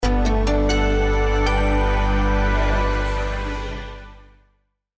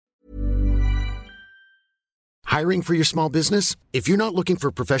Hiring for your small business? If you're not looking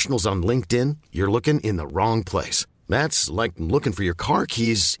for professionals on LinkedIn, you're looking in the wrong place. That's like looking for your car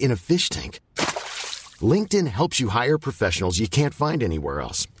keys in a fish tank. LinkedIn helps you hire professionals you can't find anywhere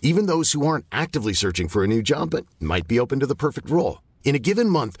else, even those who aren't actively searching for a new job but might be open to the perfect role. In a given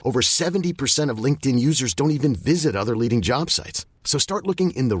month, over 70% of LinkedIn users don't even visit other leading job sites. So start looking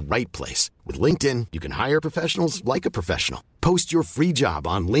in the right place. With LinkedIn, you can hire professionals like a professional. Post your free job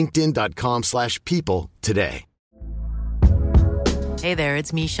on linkedin.com/people today. Hey there,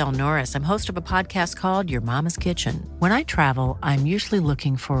 it's Michelle Norris. I'm host of a podcast called Your Mama's Kitchen. When I travel, I'm usually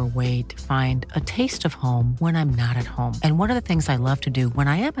looking for a way to find a taste of home when I'm not at home. And one of the things I love to do when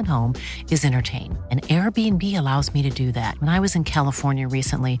I am at home is entertain. And Airbnb allows me to do that. When I was in California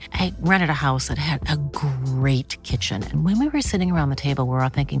recently, I rented a house that had a great kitchen. And when we were sitting around the table, we were all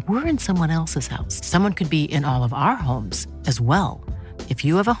thinking, we're in someone else's house. Someone could be in all of our homes as well. If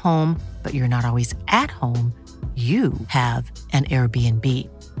you have a home, but you're not always at home, you have an Airbnb.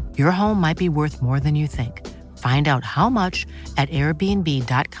 Your home might be worth more than you think. Find out how much at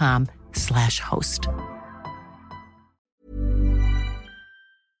airbnb.com/host.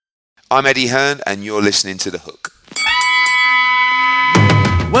 I'm Eddie Hearn, and you're listening to The Hook.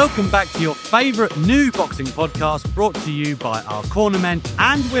 Welcome back to your favourite new boxing podcast, brought to you by our cornermen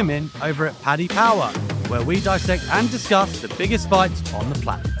and women over at Paddy Power, where we dissect and discuss the biggest fights on the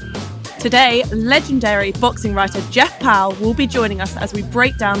planet. Today, legendary boxing writer Jeff Powell will be joining us as we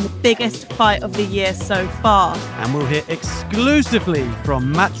break down the biggest fight of the year so far. And we'll hear exclusively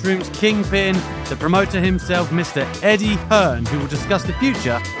from Matchroom's kingpin, the promoter himself, Mr. Eddie Hearn, who will discuss the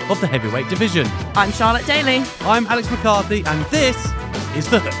future of the heavyweight division. I'm Charlotte Daly. I'm Alex McCarthy, and this is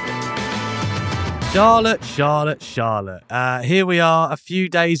The Hook. Charlotte. Here we are, a few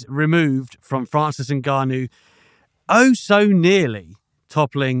days removed from Francis Ngannou, oh so nearly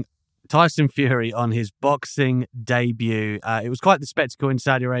toppling Tyson Fury on his boxing debut. It was quite the spectacle in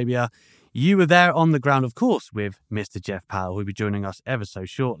Saudi Arabia. You were there on the ground, of course, with Mr. Jeff Powell, who'll be joining us ever so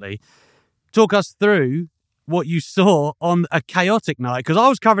shortly. Talk us through what you saw on a chaotic night, because I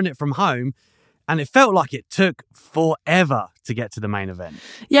was covering it from home, and it felt like it took forever to get to the main event.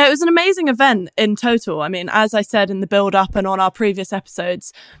 Yeah, it was an amazing event in total. I mean, as I said in the build-up and on our previous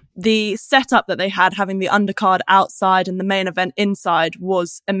episodes, the setup that they had, having the undercard outside and the main event inside,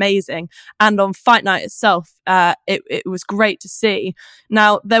 was amazing. And on fight night itself, it was great to see.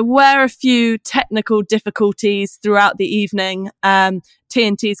 Now, there were a few technical difficulties throughout the evening.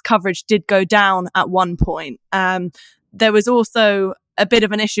 TNT's coverage did go down at one point. There was also a bit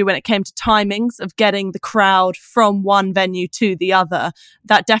of an issue when it came to timings of getting the crowd from one venue to the other.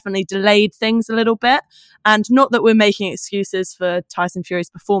 That definitely delayed things a little bit. And not that we're making excuses for Tyson Fury's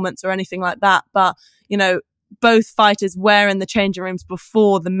performance or anything like that, but, you know, both fighters were in the changing rooms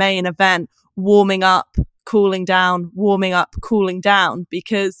before the main event, warming up, cooling down,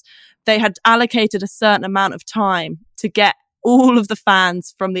 because they had allocated a certain amount of time to get all of the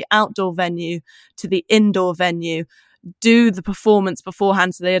fans from the outdoor venue to the indoor venue, do the performance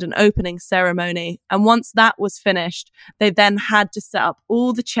beforehand. So they had an opening ceremony. And once that was finished, they then had to set up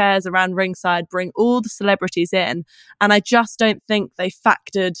all the chairs around ringside, bring all the celebrities in. And I just don't think they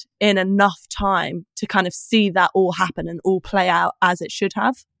factored in enough time to kind of see that all happen and all play out as it should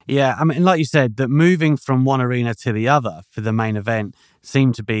have. Yeah, I mean, like you said, that moving from one arena to the other for the main event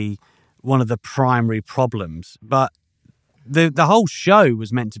seemed to be one of the primary problems. But the whole show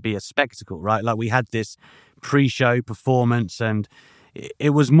was meant to be a spectacle, right? Like, we had this pre-show performance, and it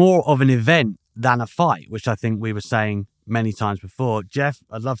was more of an event than a fight, which I think we were saying many times before. Jeff,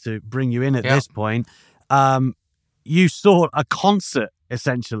 I'd love to bring you in at this point. You saw a concert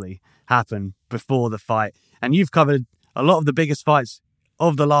essentially happen before the fight, and you've covered a lot of the biggest fights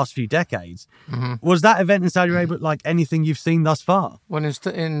of the last few decades. Mm-hmm. Was that event in Saudi Arabia like anything you've seen thus far? Well,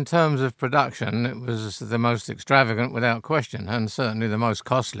 in terms of production, it was the most extravagant without question, and certainly the most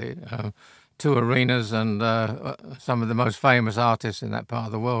costly. 2 arenas and some of the most famous artists in that part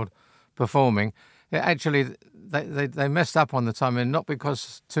of the world performing. Actually, they messed up on the timing, not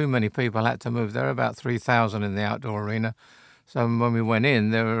because too many people had to move. There were about 3,000 in the outdoor arena. So when we went in,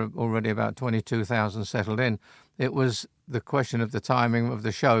 there were already about 22,000 settled in. It was the question of the timing of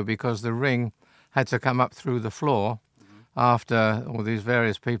the show, because the ring had to come up through the floor after all these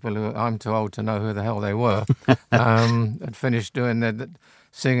various people, who I'm too old to know who the hell they were, had finished doing their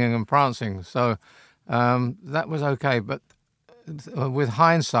singing and prancing. So that was okay. But with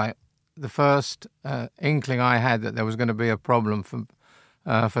hindsight, the first inkling I had that there was going to be a problem for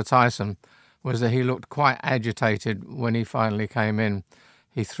Tyson was that he looked quite agitated when he finally came in.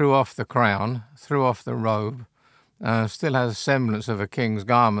 He threw off the crown, threw off the robe, still has a semblance of a king's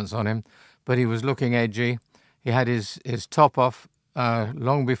garments on him, but he was looking edgy. He had his top off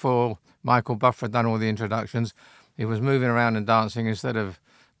long before Michael Buffer had done all the introductions. He was moving around and dancing instead of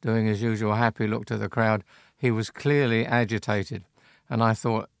doing his usual happy look to the crowd. He was clearly agitated, and I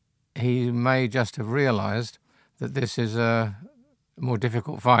thought he may just have realised that this is a more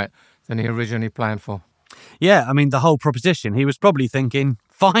difficult fight than he originally planned for. Yeah, I mean, the whole proposition, he was probably thinking,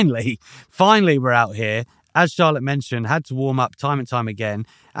 finally we're out here. As Charlotte mentioned, had to warm up time and time again.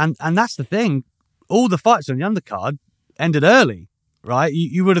 And that's the thing. All the fights on the undercard ended early, right?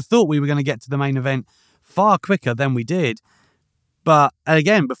 You would have thought we were going to get to the main event far quicker than we did. But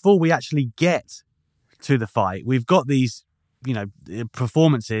again, before we actually get to the fight, we've got these,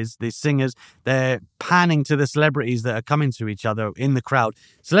 performances, these singers, they're panning to the celebrities that are coming to each other in the crowd.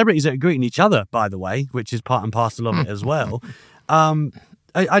 Celebrities that are greeting each other, by the way, which is part and parcel of it as well.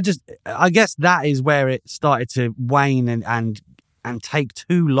 I guess that is where it started to wane and take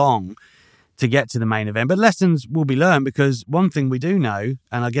too long to get to the main event. But lessons will be learned, because one thing we do know,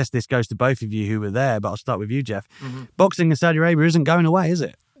 and I guess this goes to both of you who were there, but I'll start with you, Jeff. Boxing in Saudi Arabia isn't going away, is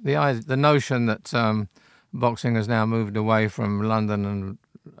it? The notion that boxing has now moved away from London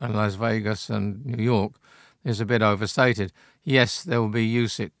and Las Vegas and New York is a bit overstated. Yes, there will be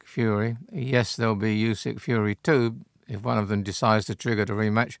Usyk Fury. Yes, there will be Usyk Fury 2 if one of them decides to trigger the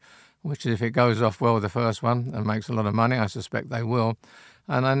rematch, which if it goes off well the first one and makes a lot of money, I suspect they will.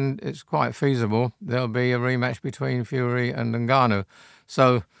 And then it's quite feasible there'll be a rematch between Fury and Ngannou.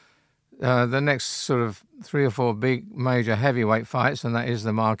 So the next sort of 3 or 4 big major heavyweight fights, and that is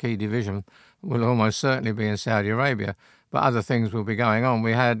the marquee division, will almost certainly be in Saudi Arabia. But other things will be going on.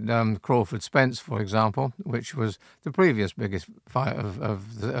 We had Crawford-Spence, for example, which was the previous biggest fight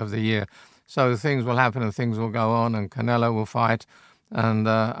of the year. So things will happen and things will go on, and Canelo will fight, and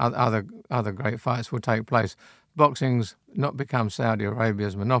other great fights will take place. Boxing's not become Saudi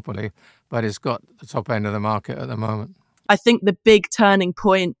Arabia's monopoly, but it's got the top end of the market at the moment. I think the big turning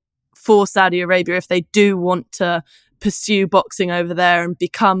point for Saudi Arabia, if they do want to pursue boxing over there and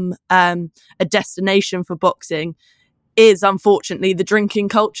become a destination for boxing, is unfortunately the drinking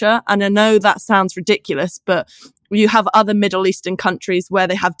culture. And I know that sounds ridiculous, but you have other Middle Eastern countries where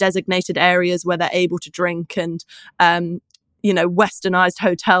they have designated areas where they're able to drink, and westernized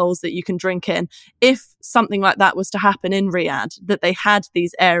hotels that you can drink in. If something like that was to happen in Riyadh, that they had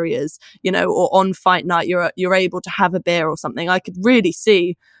these areas, or on fight night, you're able to have a beer or something, I could really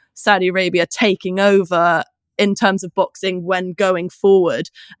see Saudi Arabia taking over in terms of boxing when going forward.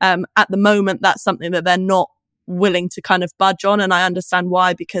 At the moment, that's something that they're not willing to kind of budge on, and I understand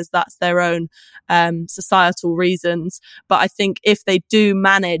why, because that's their own societal reasons. But I think if they do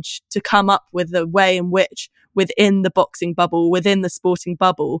manage to come up with a way in which within the boxing bubble, within the sporting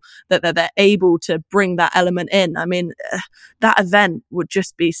bubble, that they're able to bring that element in, I mean, that event would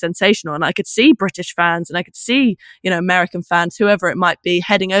just be sensational. And I could see British fans, and I could see, American fans, whoever it might be,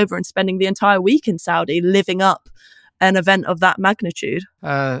 heading over and spending the entire week in Saudi, living up an event of that magnitude.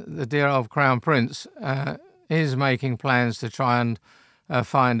 The dear old Crown Prince is making plans to try and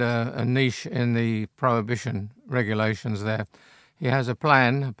find a niche in the prohibition regulations there. He has a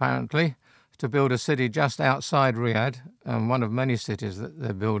plan, apparently, to build a city just outside Riyadh, one of many cities that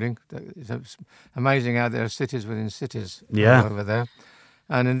they're building. It's amazing how there are cities within cities over there.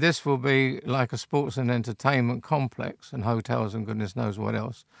 And this will be like a sports and entertainment complex, and hotels and goodness knows what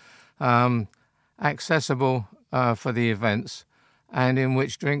else, accessible for the events, and in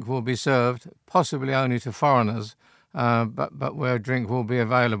which drink will be served, possibly only to foreigners, but where drink will be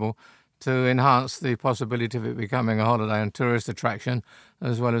available to enhance the possibility of it becoming a holiday and tourist attraction,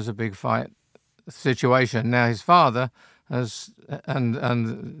 as well as a big fight situation. Now, his father has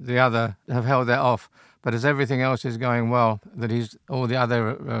and the other have held that off, but as everything else is going well, all the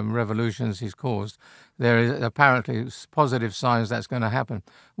other revolutions he's caused, there is apparently positive signs that's going to happen,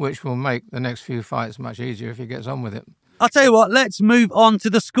 which will make the next few fights much easier if he gets on with it. I'll tell you what, let's move on to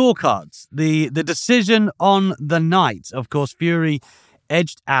the scorecards. The decision on the night. Of course, Fury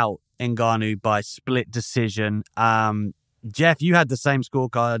edged out Ngannou by split decision. Jeff, you had the same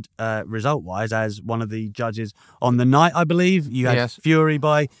scorecard result-wise as one of the judges on the night, I believe. You had Fury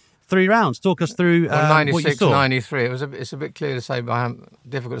by 3 rounds. Talk us through what you saw. 96-93. It's a bit clear to say,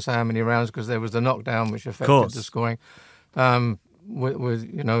 difficult to say how many rounds, because there was the knockdown which affected the scoring.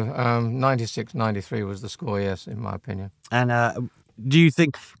 96-93 was the score, yes, in my opinion. And do you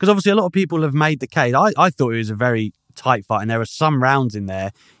think, because obviously a lot of people have made the case, I thought it was a very tight fight, and there are some rounds in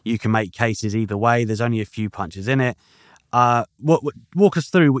there you can make cases either way. There's only a few punches in it. Walk us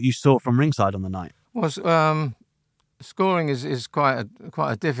through what you saw from ringside on the night. Was scoring is quite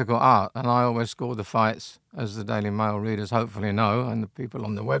a difficult art, and I always score the fights, as the Daily Mail readers hopefully know, and the people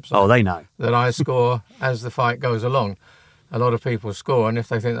on the website. Oh, they know. That I score as the fight goes along. A lot of people score, and if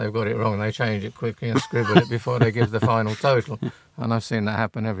they think they've got it wrong, they change it quickly and scribble it before they give the final total. And I've seen that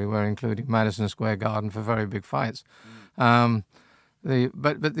happen everywhere, including Madison Square Garden for very big fights. But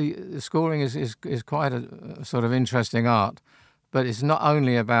the scoring is quite a sort of interesting art. But it's not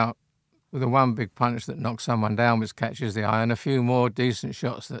only about the one big punch that knocks someone down, which catches the eye, and a few more decent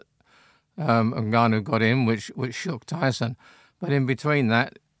shots that Ngannou got in, which shook Tyson. But in between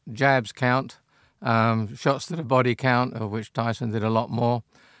that, jabs count. Shots to the body count, of which Tyson did a lot more,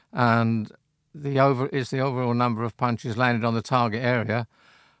 and it's the overall number of punches landed on the target area,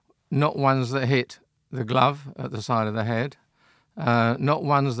 not ones that hit the glove at the side of the head, not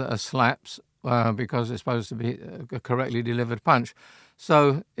ones that are slaps, because it's supposed to be a correctly delivered punch.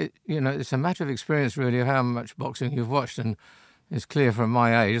 So it's a matter of experience, really, of how much boxing you've watched, and it's clear from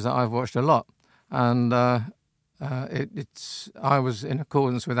my age that I've watched a lot, and I was in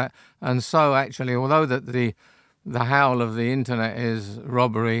accordance with that. And so actually, although that the howl of the internet is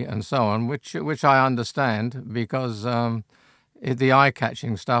robbery and so on, which I understand, because the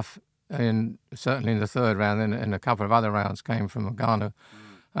eye-catching stuff, certainly in the third round and a couple of other rounds, came from Ngannou.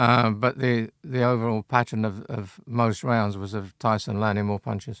 But the overall pattern of most rounds was of Tyson landing more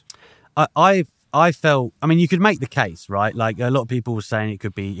punches. I felt, I mean, you could make the case, right? Like, a lot of people were saying it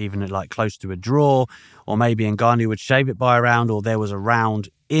could be even like close to a draw, or maybe Ngannou would shave it by a round, or there was a round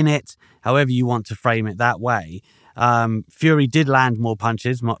in it, however you want to frame it that way. Fury did land more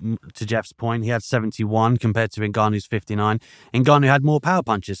punches, to Jeff's point. He had 71 compared to Ngannou's 59. Ngannou had more power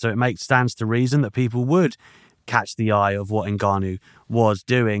punches, so it stands to reason that people would catch the eye of what Ngannou was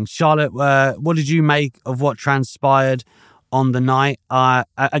doing. Charlotte, what did you make of what transpired on the night?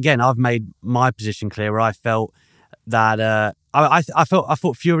 Again, I've made my position clear, where I felt that I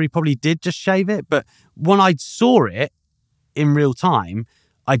thought Fury probably did just shave it, but when I saw it in real time,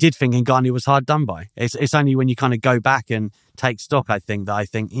 I did think Ngannou was hard done by. It's only when you kind of go back and take stock, I think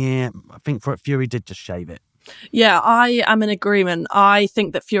Fury did just shave it. Yeah, I am in agreement. I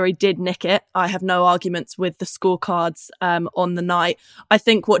think that Fury did nick it. I have no arguments with the scorecards on the night. I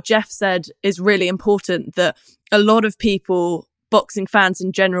think what Jeff said is really important, that a lot of people, boxing fans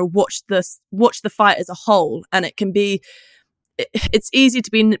in general, watch the fight as a whole, and it's easy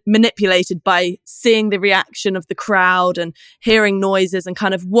to be manipulated by seeing the reaction of the crowd and hearing noises and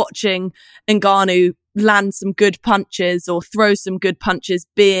kind of watching Ngannou land some good punches or throw some good punches,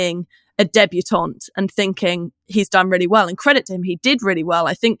 being a debutant, and thinking he's done really well. And credit to him, he did really well.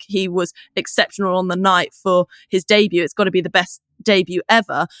 I think he was exceptional on the night for his debut. It's got to be the best debut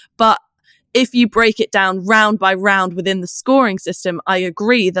ever. But if you break it down round by round within the scoring system, I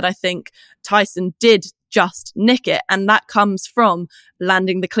agree that I think Tyson did just nick it. And that comes from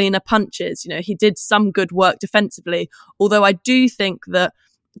landing the cleaner punches. He did some good work defensively, although I do think that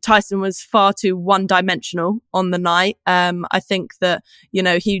Tyson was far too one-dimensional on the night. I think that,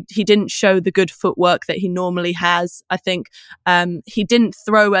 he didn't show the good footwork that he normally has. I think he didn't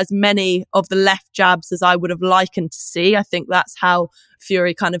throw as many of the left jabs as I would have likened to see. I think that's how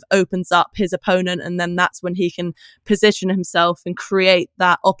Fury kind of opens up his opponent, and then that's when he can position himself and create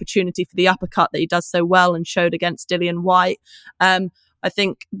that opportunity for the uppercut that he does so well and showed against Dillian Whyte. I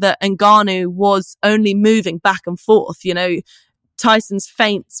think that Ngannou was only moving back and forth. Tyson's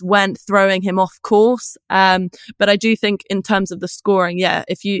feints weren't throwing him off course. But I do think in terms of the scoring,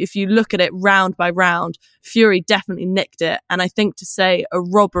 if you look at it round by round, Fury definitely nicked it. And I think to say a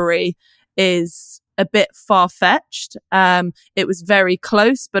robbery is a bit far-fetched. It was very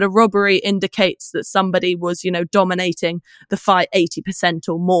close, but a robbery indicates that somebody was, dominating the fight 80%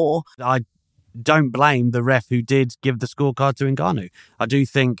 or more. I don't blame the ref who did give the scorecard to Ngannou. I do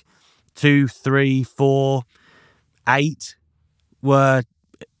think 2, 3, 4, 8 were,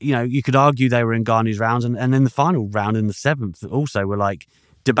 you could argue they were Ngannou's rounds, and then the final round in the 7th also were like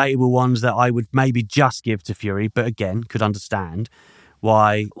debatable ones that I would maybe just give to Fury, but again, could understand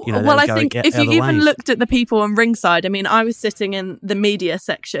why, well, I think if you even looked at the people on ringside, I mean, I was sitting in the media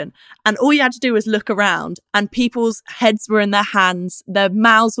section, and all you had to do was look around, and people's heads were in their hands, their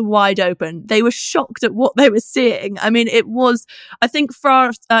mouths were wide open. They were shocked at what they were seeing. I mean, I think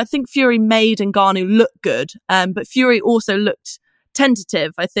Fury made Ngannou look good, but Fury also looked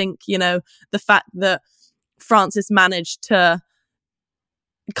tentative. I think, the fact that Francis managed to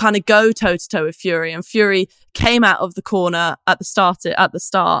kind of go toe-to-toe with Fury, and Fury came out of the corner at the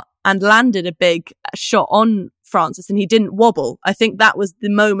start and landed a big shot on Francis, and he didn't wobble. I think that was the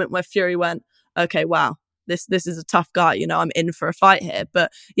moment where Fury went, okay, wow, this is a tough guy, I'm in for a fight here.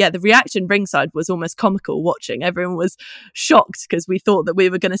 But yeah, the reaction ringside was almost comical watching. Everyone was shocked because we thought that we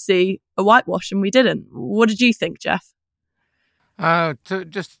were going to see a whitewash and we didn't. What did you think, Jeff?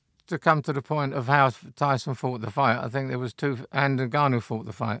 To come to the point of how Tyson fought the fight, I think there was two, and Ngannou fought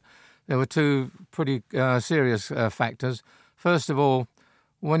the fight. There were two pretty serious factors. First of all,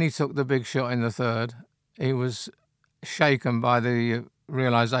 when he took the big shot in the third, he was shaken by the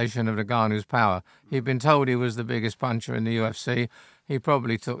realisation of Ngannou's power. He'd been told he was the biggest puncher in the UFC. He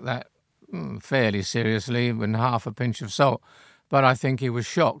probably took that fairly seriously with half a pinch of salt. But I think he was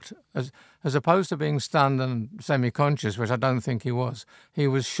shocked. As opposed to being stunned and semi-conscious, which I don't think he was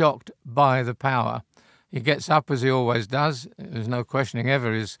shocked by the power. He gets up as he always does. There's no questioning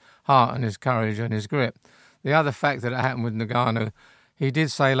ever his heart and his courage and his grip. The other fact that it happened with Ngannou, he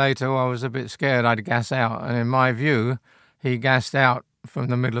did say later, I was a bit scared I'd gas out. And in my view, he gassed out from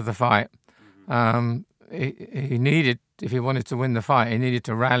the middle of the fight. He needed, if he wanted to win the fight, he needed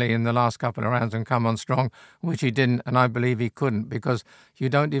to rally in the last couple of rounds and come on strong, which he didn't, and I believe he couldn't, because you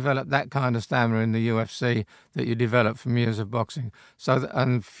don't develop that kind of stamina in the UFC that you develop from years of boxing.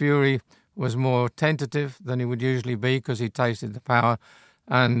 And Fury was more tentative than he would usually be because he tasted the power,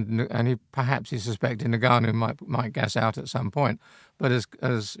 and he suspected Ngannou might gas out at some point. But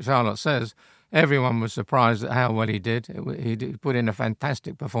as Charlotte says, everyone was surprised at how well he did. He put in a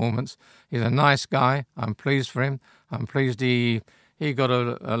fantastic performance. He's a nice guy. I'm pleased for him. I'm pleased he got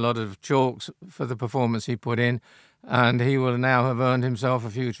a lot of chalks for the performance he put in, and he will now have earned himself a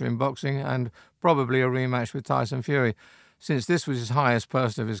future in boxing and probably a rematch with Tyson Fury. Since this was his highest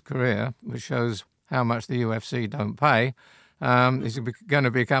purse of his career, which shows how much the UFC don't pay, he's going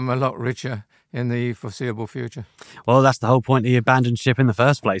to become a lot richer in the foreseeable future. Well, that's the whole point he abandoned ship in the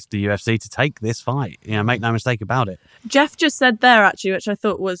first place, the UFC, to take this fight. Make no mistake about it. Jeff just said there, actually, which I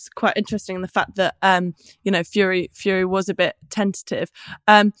thought was quite interesting, the fact that, Fury was a bit tentative.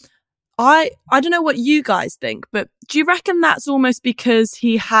 I don't know what you guys think, but do you reckon that's almost because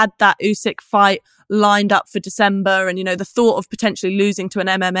he had that Usyk fight lined up for December and, the thought of potentially losing to an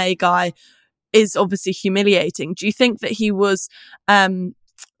MMA guy is obviously humiliating? Do you think that he was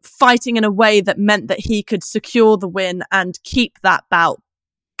fighting in a way that meant that he could secure the win and keep that bout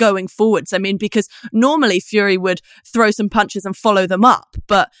going forwards? I mean, because normally Fury would throw some punches and follow them up.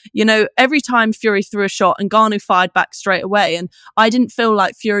 But, every time Fury threw a shot, Ngannou fired back straight away. And I didn't feel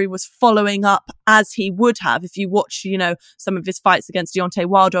like Fury was following up as he would have. If you watch, some of his fights against Deontay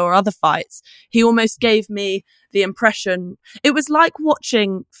Wilder or other fights, he almost gave me the impression, it was like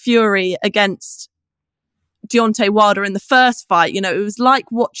watching Fury against Deontay Wilder in the first fight. It was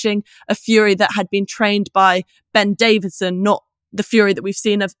like watching a Fury that had been trained by Ben Davison, not the Fury that we've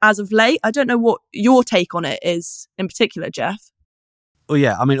seen as of late. I don't know what your take on it is in particular, Jeff. Well,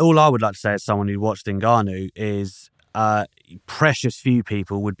 yeah, I mean, all I would like to say as someone who watched Ngannou is precious few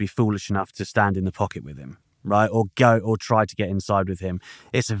people would be foolish enough to stand in the pocket with him, right? Or try to get inside with him.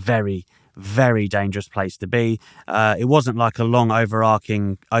 It's a very, very dangerous place to be. It wasn't like a long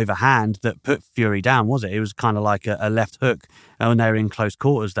overarching overhand that put Fury down, was it? It was kind of like a left hook when they were in close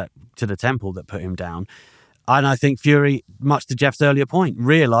quarters to the temple that put him down. And I think Fury, much to Jeff's earlier point,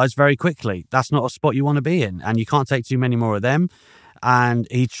 realised very quickly that's not a spot you want to be in, and you can't take too many more of them. And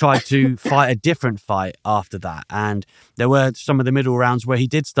he tried to fight a different fight after that. And there were some of the middle rounds where he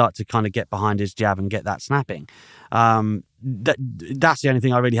did start to kind of get behind his jab and get that snapping. That's the only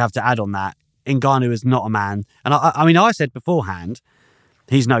thing I really have to add on that. Ngannou is not a man. And I mean, I said beforehand,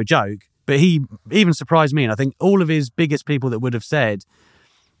 he's no joke, but he even surprised me. And I think all of his biggest people that would have said,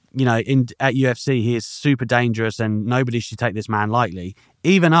 at UFC, he is super dangerous and nobody should take this man lightly.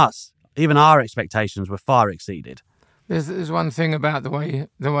 Even our expectations were far exceeded. There's one thing about the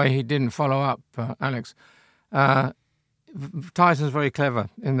way he didn't follow up, Alex. Tyson's very clever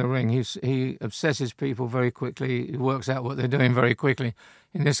in the ring. He obsesses people very quickly. He works out what they're doing very quickly.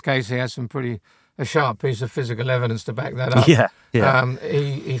 In this case, he has a sharp piece of physical evidence to back that up. Yeah.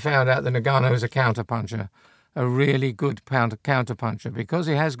 He found out that Ngannou is a counterpuncher, a really good counterpuncher. Because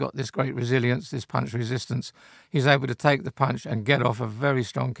he has got this great resilience, this punch resistance, he's able to take the punch and get off a very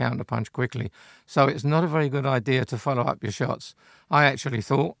strong counterpunch quickly. So it's not a very good idea to follow up your shots. I actually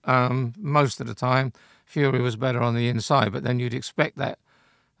thought most of the time Fury was better on the inside, but then you'd expect that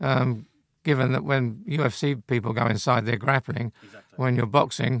given that when UFC people go inside, they're grappling. Exactly. When you're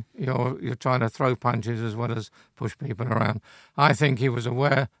boxing, you're trying to throw punches as well as push people around. I think he was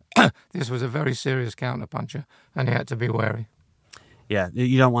aware this was a very serious counterpuncher, and he had to be wary. Yeah,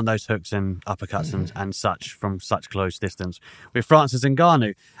 you don't want those hooks and uppercuts and such from such close distance. With Francis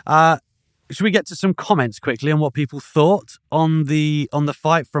Ngannou, should we get to some comments quickly on what people thought on the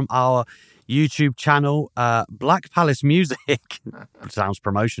fight from our YouTube channel, Black Palace Music. Sounds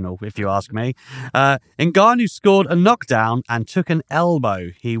promotional, if you ask me. Ngannou scored a knockdown and took an elbow.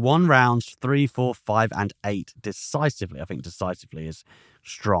 He won rounds 3, 4, 5, and 8 decisively. I think decisively is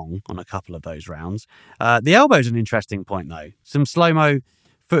strong on a couple of those rounds. The elbow's an interesting point, though. Some slow-mo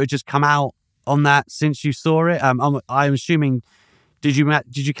footage has come out on that since you saw it. I'm assuming, did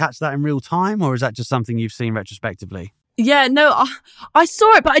you catch that in real time, or is that just something you've seen retrospectively? Yeah, no, I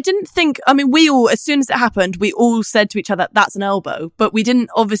saw it, but I didn't think, I mean, we all, as soon as it happened, we all said to each other, that's an elbow, but we didn't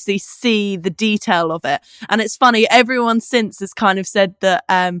obviously see the detail of it. And it's funny, everyone since has kind of said that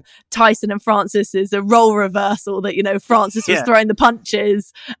Tyson and Francis is a role reversal, that, you know, Francis was throwing the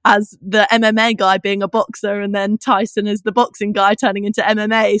punches as the MMA guy being a boxer, and then Tyson is the boxing guy turning into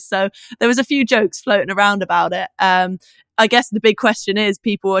MMA. So there was a few jokes floating around about it. I guess the big question is,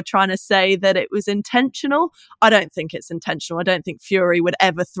 people are trying to say that it was intentional. I don't think it's intentional. I don't think Fury would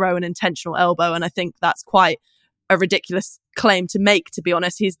ever throw an intentional elbow. And I think that's quite a ridiculous claim to make, to be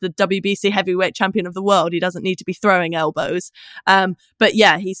honest. He's the WBC heavyweight champion of the world. He doesn't need to be throwing elbows. But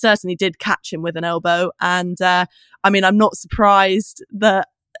yeah, he certainly did catch him with an elbow. And I mean, I'm not surprised that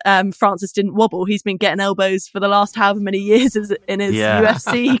Francis didn't wobble. He's been getting elbows for the last however many years in his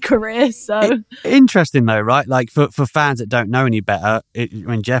UFC career. So interesting though, right? Like for fans that don't know any better, I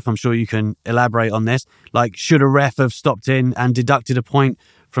mean, Jeff, I'm sure you can elaborate on this. Like, should a ref have stopped in and deducted a point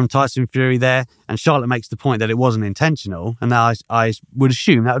from Tyson Fury there? And Charlotte makes the point that it wasn't intentional, and I would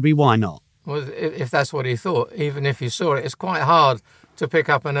assume that would be why not. Well, if that's what he thought, even if he saw it, it's quite hard to pick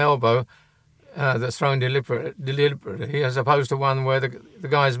up an elbow that's thrown deliberately, as opposed to one where the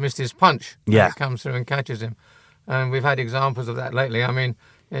guy's missed his punch when it comes through and catches him. And we've had examples of that lately. I mean,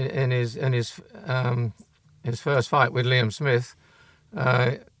 in his first fight with Liam Smith,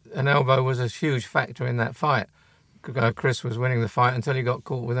 an elbow was a huge factor in that fight. Chris was winning the fight until he got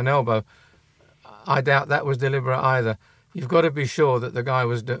caught with an elbow. I doubt that was deliberate either. You've got to be sure that the guy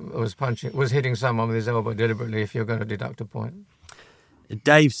was hitting someone with his elbow deliberately if you're going to deduct a point.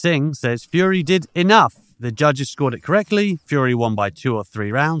 Dave Singh says Fury did enough. The judges scored it correctly. Fury won by 2 or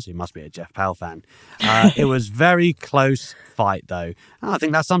 3 rounds. He must be a Jeff Powell fan. It was very close fight, though. And I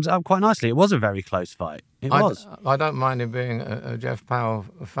think that sums it up quite nicely. It was a very close fight. It was. I don't mind him being a Jeff Powell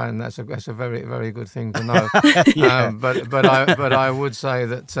fan. That's a very, very good thing to know. But I would say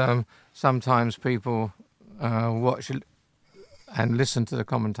that sometimes people watch and listen to the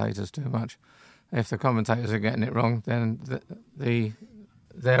commentators too much. If the commentators are getting it wrong, then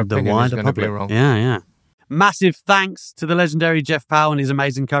their opinion is going to be wrong. Yeah. Massive thanks to the legendary Jeff Powell and his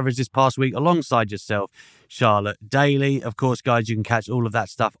amazing coverage this past week alongside yourself, Charlotte Daly. Of course, guys, you can catch all of that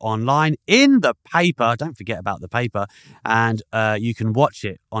stuff online in the paper. Don't forget about the paper. And you can watch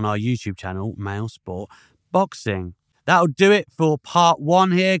it on our YouTube channel, Male Sport Boxing. That'll do it for part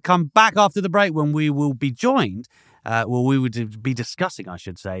 1 here. Come back after the break when we will be joined. We would be discussing, I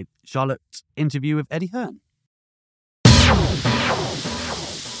should say, Charlotte's interview with Eddie Hearn.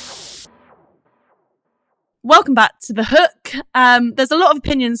 Welcome back to The Hook. There's a lot of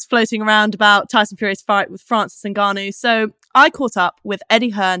opinions floating around about Tyson Fury's fight with Francis Ngannou, so I caught up with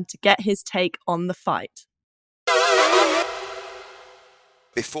Eddie Hearn to get his take on the fight.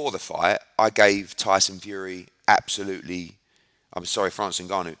 Before the fight, I gave Tyson Fury Francis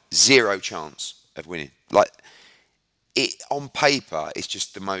Ngannou, 0 chance of winning. Like, it on paper, it's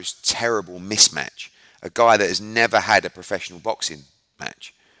just the most terrible mismatch. A guy that has never had a professional boxing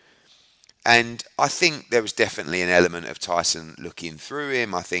match. And I think there was definitely an element of Tyson looking through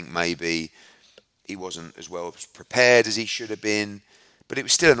him. I think maybe he wasn't as well prepared as he should have been. But it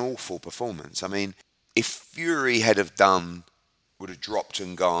was still an awful performance. I mean, if Fury would have dropped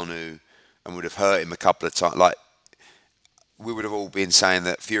Ngannou and would have hurt him a couple of times, like, we would have all been saying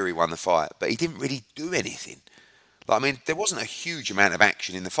that Fury won the fight. But he didn't really do anything. Like, I mean, there wasn't a huge amount of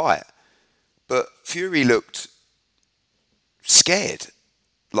action in the fight. But Fury looked scared,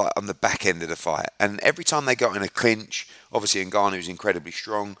 like, on the back end of the fight. And every time they got in a clinch, obviously Ngannou's incredibly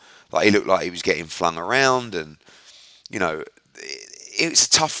strong. Like, he looked like he was getting flung around. And, you know, it's a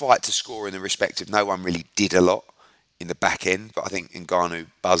tough fight to score in the respect of no one really did a lot in the back end. But I think Ngannou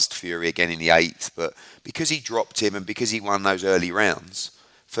buzzed Fury again in the 8th. But because he dropped him and because he won those early rounds,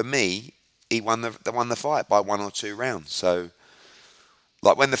 for me, he won the fight by 1 or 2 rounds. So,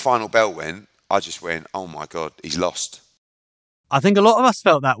 like, when the final bell went, I just went, oh my God, he's lost. I think a lot of us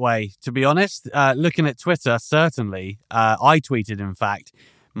felt that way, to be honest. Looking at Twitter, certainly. I tweeted, in fact,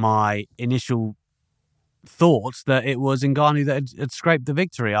 my initial thoughts that it was Ngannou that had scraped the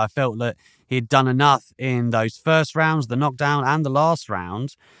victory. I felt that he'd done enough in those first rounds, the knockdown and the last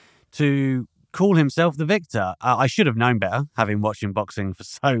round, to call himself the victor. I should have known better, having watched him boxing for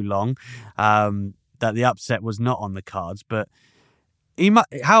so long, that the upset was not on the cards. But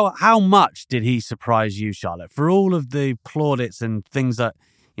how much did he surprise you, Charlotte? For all of the plaudits and things that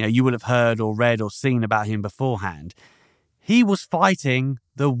you would have heard or read or seen about him beforehand, he was fighting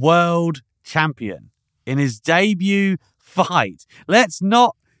the world champion in his debut fight. Let's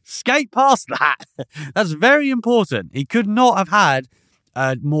not skate past that. That's very important. He could not have had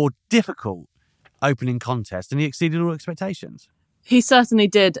a more difficult opening contest, and he exceeded all expectations. He certainly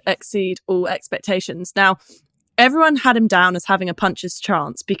did exceed all expectations. Now, everyone had him down as having a puncher's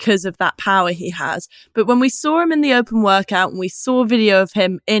chance because of that power he has. But when we saw him in the open workout and we saw video of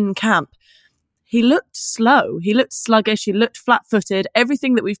him in camp, he looked slow. He looked sluggish. He looked flat-footed,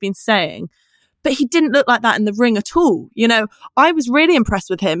 everything that we've been saying. But he didn't look like that in the ring at all. I was really impressed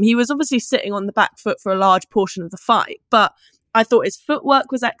with him. He was obviously sitting on the back foot for a large portion of the fight, but I thought his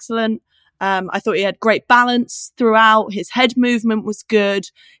footwork was excellent. I thought he had great balance throughout. His head movement was good.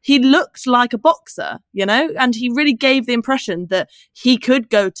 He looked like a boxer, and he really gave the impression that he could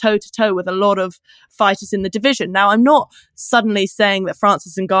go toe to toe with a lot of fighters in the division. Now, I'm not suddenly saying that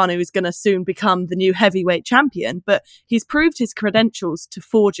Francis Ngannou is going to soon become the new heavyweight champion, but he's proved his credentials to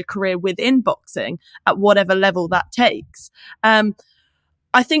forge a career within boxing at whatever level that takes.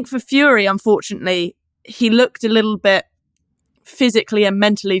 I think for Fury, unfortunately, he looked a little bit physically and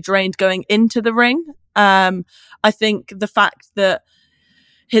mentally drained going into the ring. I think the fact that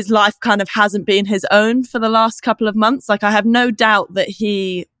his life kind of hasn't been his own for the last couple of months, I have no doubt that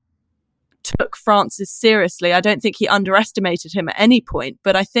he took Francis seriously. I don't think he underestimated him at any point,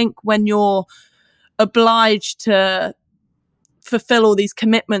 but I think when you're obliged to fulfill all these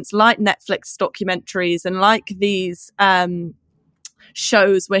commitments like Netflix documentaries and like these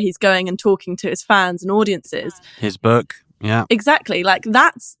shows where he's going and talking to his fans and audiences, his book. Yeah, exactly.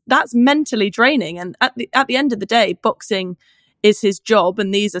 That's mentally draining. And at the end of the day, boxing is his job,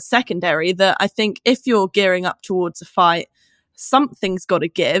 and these are secondary. That I think if you're gearing up towards a fight, something's got to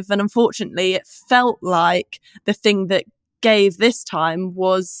give. And unfortunately, it felt like the thing that gave this time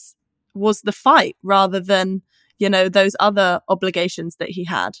was the fight rather than those other obligations that he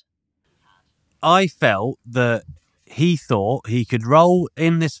had. I felt that he thought he could roll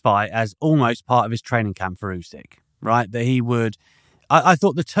in this fight as almost part of his training camp for Usyk. Right, that he would. I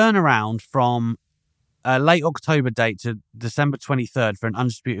thought the turnaround from a late October date to December 23rd for an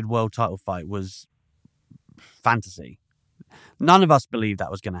undisputed world title fight was fantasy. None of us believed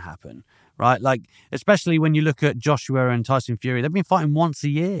that was going to happen, right? Especially when you look at Joshua and Tyson Fury, they've been fighting once a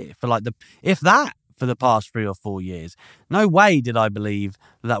year for for the past 3 or 4 years. No way did I believe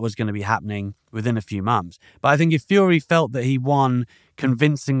that was going to be happening within a few months. But I think if Fury felt that he won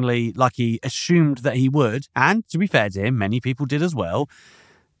convincingly, like he assumed that he would, and to be fair to him, many people did as well,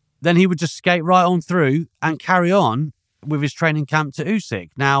 then he would just skate right on through and carry on with his training camp to Usyk.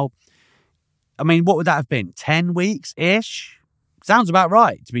 Now, what would that have been? 10 weeks-ish? Sounds about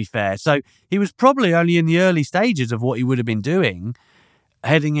right, to be fair. So he was probably only in the early stages of what he would have been doing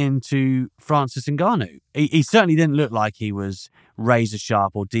heading into Francis Ngannou. He certainly didn't look like he was razor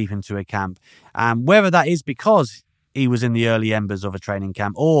sharp or deep into a camp. Whether that is because he was in the early embers of a training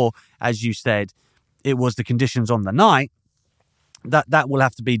camp or, as you said, it was the conditions on the night, that will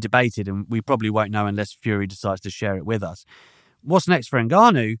have to be debated, and we probably won't know unless Fury decides to share it with us. What's next for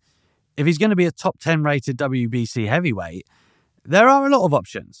Ngannou? If he's going to be a top 10 rated WBC heavyweight, there are a lot of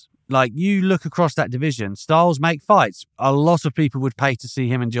options. You look across that division, styles make fights. A lot of people would pay to see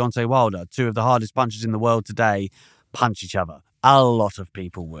him and Deontay Wilder, two of the hardest punchers in the world today, punch each other. A lot of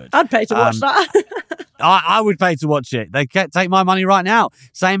people would. I'd pay to watch that. I would pay to watch it. They can't take my money right now.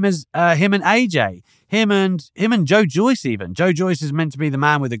 Same as him and AJ. Him and Joe Joyce even. Joe Joyce is meant to be the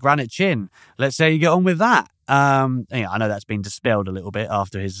man with the granite chin. Let's say you get on with that. I know that's been dispelled a little bit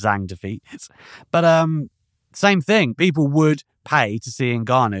after his Zhang defeat. But same thing. People would pay to see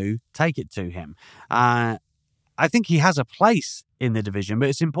Ngannou take it to him. I think he has a place in the division, but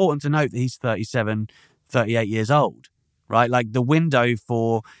it's important to note that he's 37, 38 years old, right? The window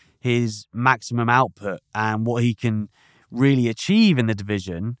for his maximum output and what he can really achieve in the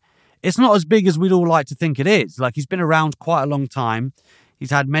division, it's not as big as we'd all like to think it is. He's been around quite a long time.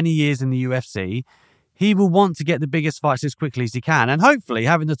 He's had many years in the UFC. He will want to get the biggest fights as quickly as he can. And hopefully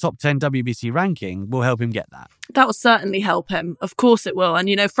having the top 10 WBC ranking will help him get that. That will certainly help him. Of course it will. And,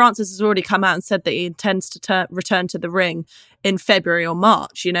 Francis has already come out and said that he intends to return to the ring in February or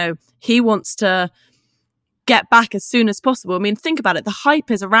March. He wants to get back as soon as possible. Think about it. The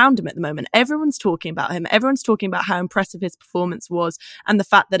hype is around him at the moment. Everyone's talking about him. Everyone's talking about how impressive his performance was and the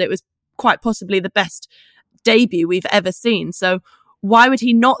fact that it was quite possibly the best debut we've ever seen. So why would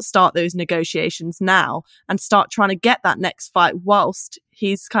he not start those negotiations now and start trying to get that next fight whilst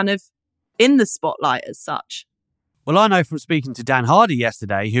he's kind of in the spotlight as such? Well, I know from speaking to Dan Hardy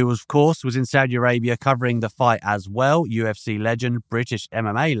yesterday, who, of course, was in Saudi Arabia covering the fight as well, UFC legend, British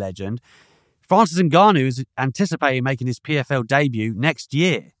MMA legend, Francis Ngannou is anticipating making his PFL debut next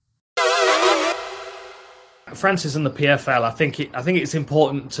year. Francis and the PFL, I think it's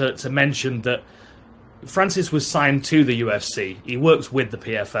important to mention that Francis was signed to the UFC. He works with the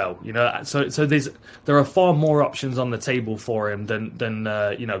PFL, so there are far more options on the table for him than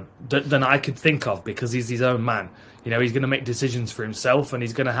I could think of, because he's his own man. He's going to make decisions for himself, and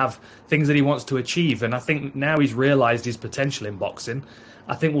he's going to have things that he wants to achieve. And I think now he's realised his potential in boxing.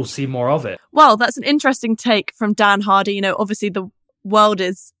 I think we'll see more of it. Well, that's an interesting take from Dan Hardy. Obviously the world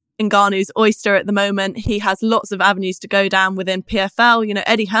is Ngannou's oyster at the moment. He has lots of avenues to go down within PFL.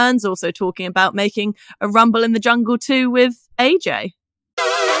 Eddie Hearn's also talking about making a Rumble in the Jungle 2 with AJ.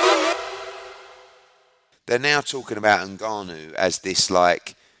 They're now talking about Ngannou as this,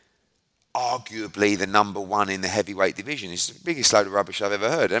 arguably the number one in the heavyweight division. It's the biggest load of rubbish I've ever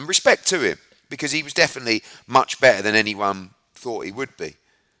heard. And respect to him, because he was definitely much better than anyone thought he would be.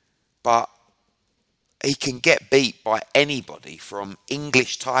 But he can get beat by anybody from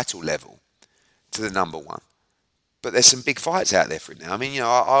English title level to the number one. But there's some big fights out there for him now.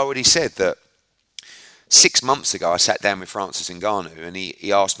 I already said that 6 months ago I sat down with Francis Ngannou and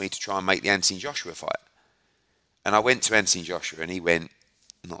he asked me to try and make the Anthony Joshua fight. And I went to Anthony Joshua and he went,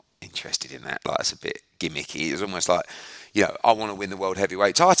 not interested in that. It's a bit gimmicky. It was almost like, I want to win the world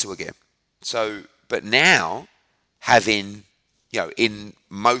heavyweight title again. So, but now, having, in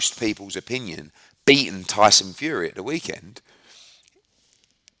most people's opinion, beaten Tyson Fury at the weekend,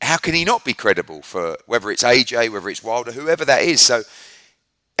 how can he not be credible for whether it's AJ, whether it's Wilder, whoever that is? So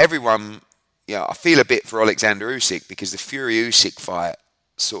everyone, I feel a bit for Alexander Usyk, because the Fury-Usyk fight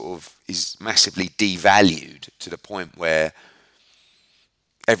sort of is massively devalued to the point where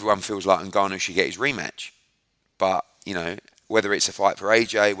everyone feels like Ngannou should get his rematch. But, whether it's a fight for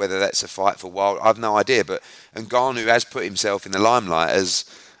AJ, whether that's a fight for Wilder, I've no idea. But Ngannou has put himself in the limelight as,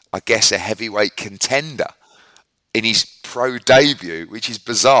 I guess, a heavyweight contender in his pro debut, which is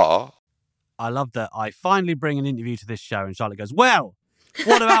bizarre. I love that I finally bring an interview to this show and Charlotte goes, well,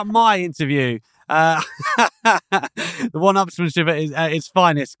 what about my interview? The one-upsmanship at its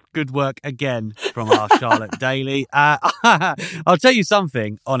finest. Good work again from our Charlotte Daly. I'll tell you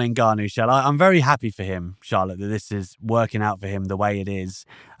something on Ngannou, Charlotte. I'm very happy for him, Charlotte, that this is working out for him the way it is.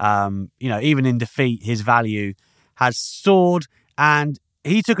 Even in defeat, his value has soared, and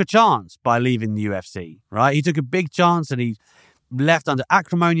he took a chance by leaving the UFC, right? He took a big chance and he left under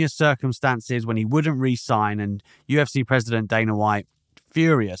acrimonious circumstances when he wouldn't re-sign, and UFC President Dana White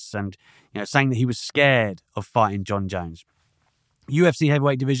furious and saying that he was scared of fighting John Jones. UFC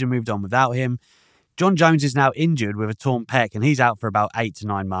heavyweight division moved on without him. John Jones is now injured with a torn pec and he's out for about 8 to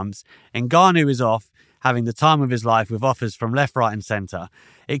 9 months. Ngannou is off, having the time of his life with offers from left, right and centre.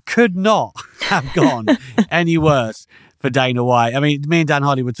 It could not have gone any worse for Dana White. Me and Dan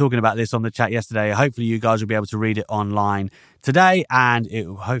Hardy were talking about this on the chat yesterday. Hopefully you guys will be able to read it online today, and it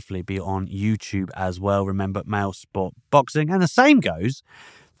will hopefully be on YouTube as well. Remember, Male Sport Boxing. And the same goes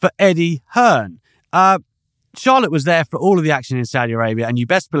for Eddie Hearn. Charlotte was there for all of the action in Saudi Arabia, and you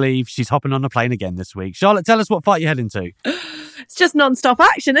best believe she's hopping on a plane again this week. Charlotte, tell us what fight you're heading to. It's just non-stop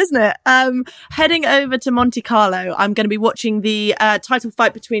action, isn't it? Heading over to Monte Carlo, I'm going to be watching the title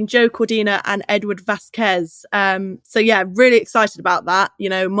fight between Joe Cordina and Edward Vasquez. Really excited about that.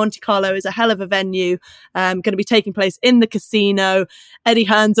 Monte Carlo is a hell of a venue. Going to be taking place in the casino. Eddie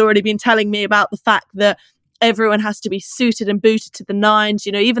Hearn's already been telling me about the fact that everyone has to be suited and booted to the nines.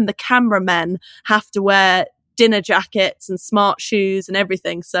 Even the cameramen have to wear dinner jackets and smart shoes and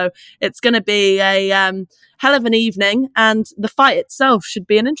everything. So it's going to be a hell of an evening, and the fight itself should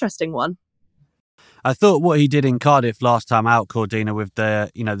be an interesting one. I thought what he did in Cardiff last time out, Cordina, with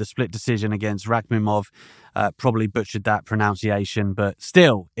the split decision against Rakhimov, probably butchered that pronunciation, but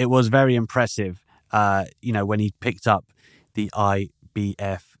still, it was very impressive. When he picked up the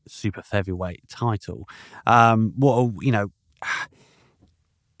IBF super heavyweight title.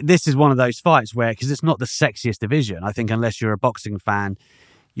 This is one of those fights where, because it's not the sexiest division, I think unless you're a boxing fan,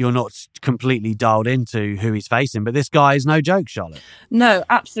 you're not completely dialed into who he's facing. But this guy is no joke, Charlotte. No,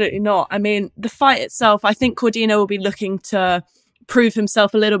 absolutely not. The fight itself, I think Cordina will be looking to prove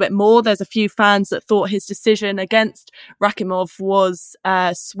himself a little bit more. There's a few fans that thought his decision against Rakhimov was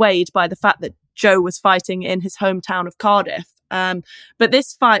swayed by the fact that Joe was fighting in his hometown of Cardiff. But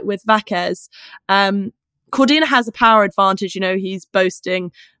this fight with Vasquez, Cordina has a power advantage. He's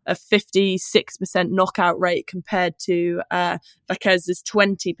boasting a 56% knockout rate compared to Vasquez's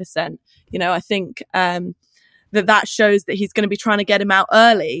 20%. You know, I think that shows that he's going to be trying to get him out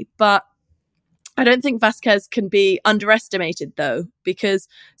early. But I don't think Vasquez can be underestimated, though, because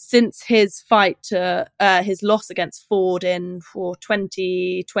since his fight, his loss against Ford for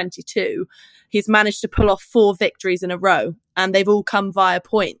 2022, he's managed to pull off 4 victories in a row, and they've all come via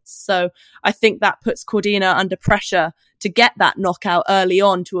points. So I think that puts Cordina under pressure to get that knockout early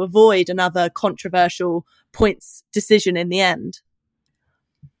on to avoid another controversial points decision in the end.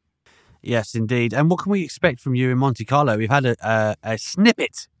 Yes, indeed. And what can we expect from you in Monte Carlo? We've had a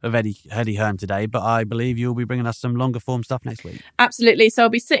snippet of Eddie Hearn today, but I believe you'll be bringing us some longer form stuff next week. Absolutely. So I'll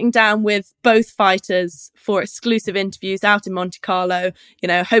be sitting down with both fighters for exclusive interviews out in Monte Carlo, you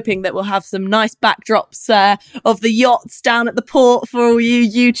know, hoping that we'll have some nice backdrops of the yachts down at the port for all you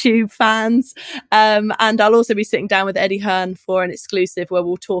YouTube fans. And I'll also be sitting down with Eddie Hearn for an exclusive where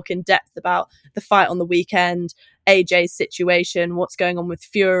we'll talk in depth about the fight on the weekend, AJ's situation, what's going on with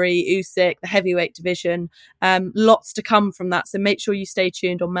Fury, Usyk, the heavyweight division. Lots to come from that. So make sure you stay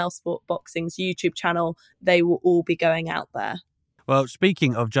tuned on Mel Sport Boxing's YouTube channel. They will all be going out there. Well,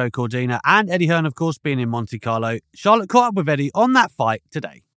 speaking of Joe Cordina and Eddie Hearn, of course, being in Monte Carlo, Charlotte caught up with Eddie on that fight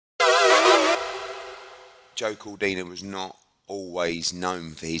today. Joe Cordina was not always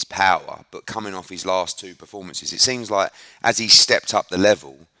known for his power, but coming off his last 2 performances, it seems like as he stepped up the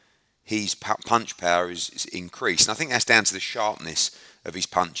level, his punch power is increased. And I think that's down to the sharpness of his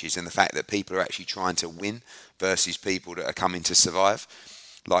punches and the fact that people are actually trying to win versus people that are coming to survive.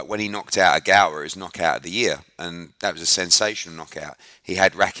 Like when he knocked out Agawa, his knockout of the year, and that was a sensational knockout. He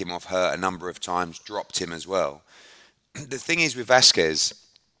had Rakimov hurt a number of times, dropped him as well. The thing is with Vasquez,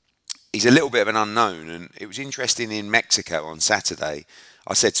 he's a little bit of an unknown, and it was interesting in Mexico on Saturday.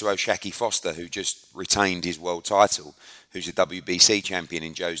 I said to O'Shaquie Foster, who just retained his world title, who's a WBC champion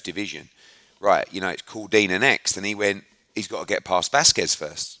in Joe's division, right, you know, it's Cordina next. And he went, he's got to get past Vasquez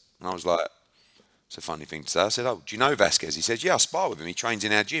first. And I was like, it's a funny thing to say. I said, oh, do you know Vasquez? He said, yeah, I spar with him. He trains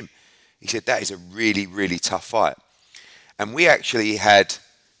in our gym. He said, that is a really, really tough fight. And we actually had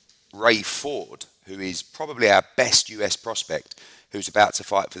Ray Ford, who is probably our best US prospect, who's about to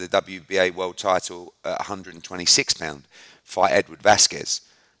fight for the WBA world title at 126 pound, fight Edward Vasquez.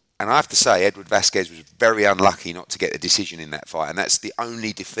 And I have to say, Edward Vasquez was very unlucky not to get the decision in that fight. And that's the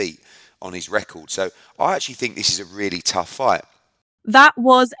only defeat on his record. So I actually think this is a really tough fight. That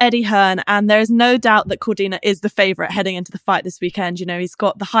was Eddie Hearn, and there is no doubt that Cordina is the favourite heading into the fight this weekend. You know, he's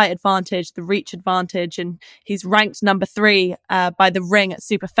got the height advantage, the reach advantage, and he's ranked number 3 by the ring at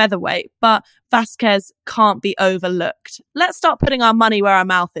super featherweight. But Vasquez can't be overlooked. Let's start putting our money where our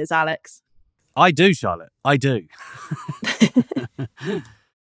mouth is, Alex. I do, Charlotte. I do.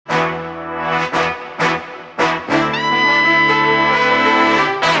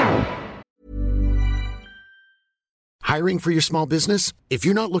 Hiring for your small business? If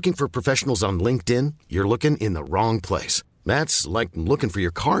you're not looking for professionals on LinkedIn, you're looking in the wrong place. That's like looking for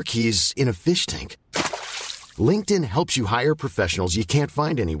your car keys in a fish tank. LinkedIn helps you hire professionals you can't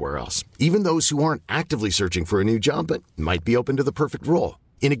find anywhere else, even those who aren't actively searching for a new job but might be open to the perfect role.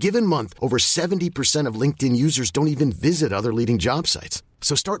 In a given month, over 70% of LinkedIn users don't even visit other leading job sites.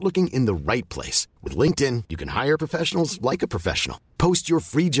 So start looking in the right place. With LinkedIn, you can hire professionals like a professional. Post your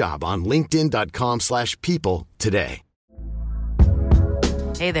free job on linkedin.com/people today.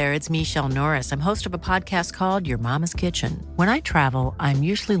 Hey there, it's Michelle Norris. I'm host of a podcast called Your Mama's Kitchen. When I travel, I'm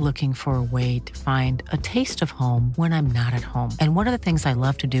usually looking for a way to find a taste of home when I'm not at home. And one of the things I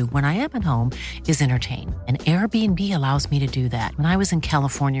love to do when I am at home is entertain. And Airbnb allows me to do that. When I was in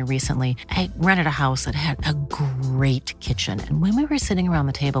California recently, I rented a house that had a great kitchen. And when we were sitting around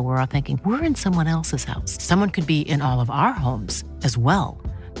the table, we're all thinking, we're in someone else's house. Someone could be in all of our homes as well.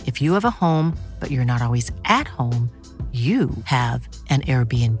 If you have a home, but you're not always at home, you have an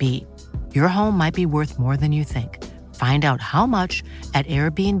Airbnb. Your home might be worth more than you think. Find out how much at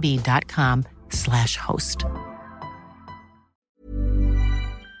airbnb.com/host.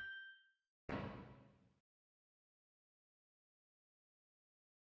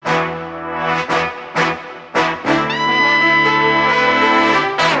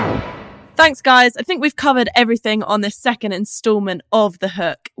 Thanks, guys. I think we've covered everything on this second instalment of The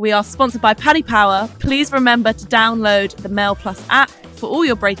Hook. We are sponsored by Paddy Power. Please remember to download the Mail Plus app. For all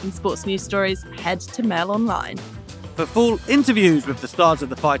your breaking sports news stories, head to Mail Online. For full interviews with the stars of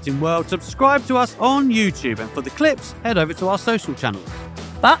the fighting world, subscribe to us on YouTube. And for the clips, head over to our social channels.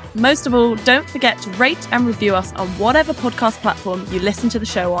 But most of all, don't forget to rate and review us on whatever podcast platform you listen to the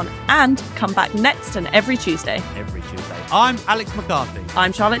show on. And come back next and every Tuesday. Every Tuesday. I'm Alex McCarthy.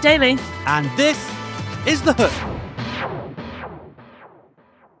 I'm Charlotte Daly. And this is The Hook.